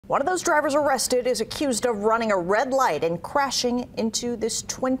One of those drivers arrested is accused of running a red light and crashing into this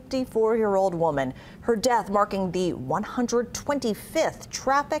 24-year-old woman. Her death marking the 125th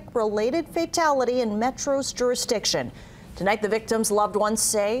traffic-related fatality in Metro's jurisdiction. Tonight, the victim's loved ones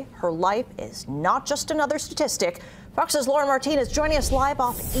say her life is not just another statistic. Fox's Lauren Martinez joining us live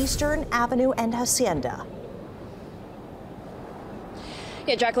off Eastern Avenue and Hacienda.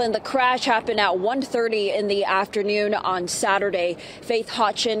 Yeah, Jacqueline, the crash happened at 1:30 in the afternoon on Saturday. Faith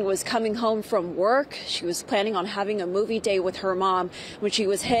Hodgson was coming home from work. She was planning on having a movie day with her mom when she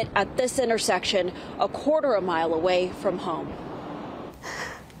was hit at this intersection a quarter of a mile away from home.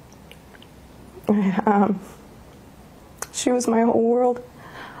 She was my whole world.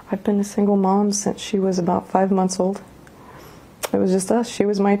 I've been a single mom since she was about 5 months old. It was just us. She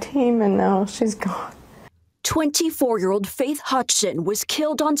was my team, and now she's gone. 24-year-old Faith Hodgson was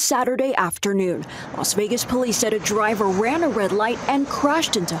killed on Saturday afternoon. Las Vegas police said a driver ran a red light and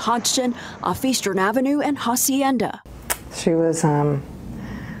crashed into Hodgson off Eastern Avenue and Hacienda. She was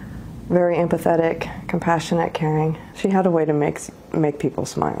very empathetic, compassionate, caring. She had a way to make people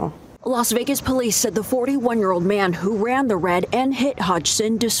smile. Las Vegas police said the 41-year-old man who ran the red and hit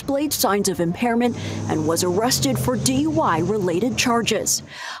Hodgson displayed signs of impairment and was arrested for DUI-related charges.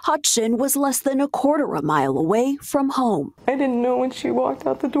 Hodgson was less than a quarter of a mile away from home. I didn't know when she walked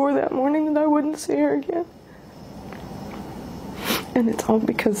out the door that morning that I wouldn't see her again. And it's all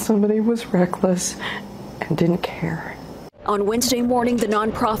because somebody was reckless and didn't care. On Wednesday morning, the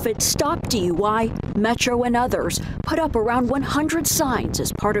nonprofit Stop DUI, Metro and others put up around 100 signs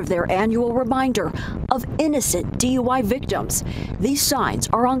as part of their annual reminder of innocent DUI victims. These signs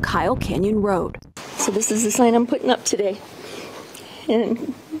are on Kyle Canyon Road. So this is the sign I'm putting up today.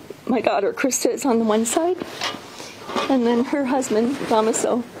 And my daughter, Krista, is on the one side. And then her husband,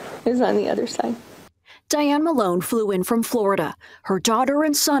 Damaso, is on the other side. Diane Malone flew in from Florida. Her daughter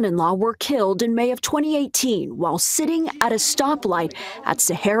and son-in-law were killed in May of 2018 while sitting at a stoplight at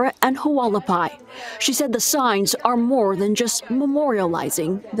Sahara and Hualapai. She said the signs are more than just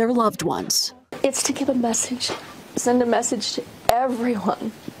memorializing their loved ones. It's to give a message, send a message to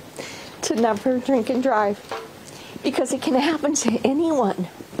everyone to never drink and drive, because it can happen to anyone.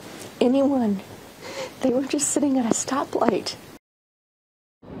 Anyone. They were just sitting at a stoplight.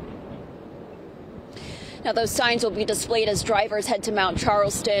 Now, those signs will be displayed as drivers head to Mount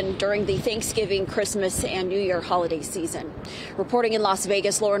Charleston during the Thanksgiving, Christmas, and New Year holiday season. Reporting in Las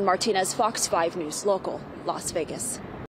Vegas, Lauren Martinez, Fox 5 News Local, Las Vegas.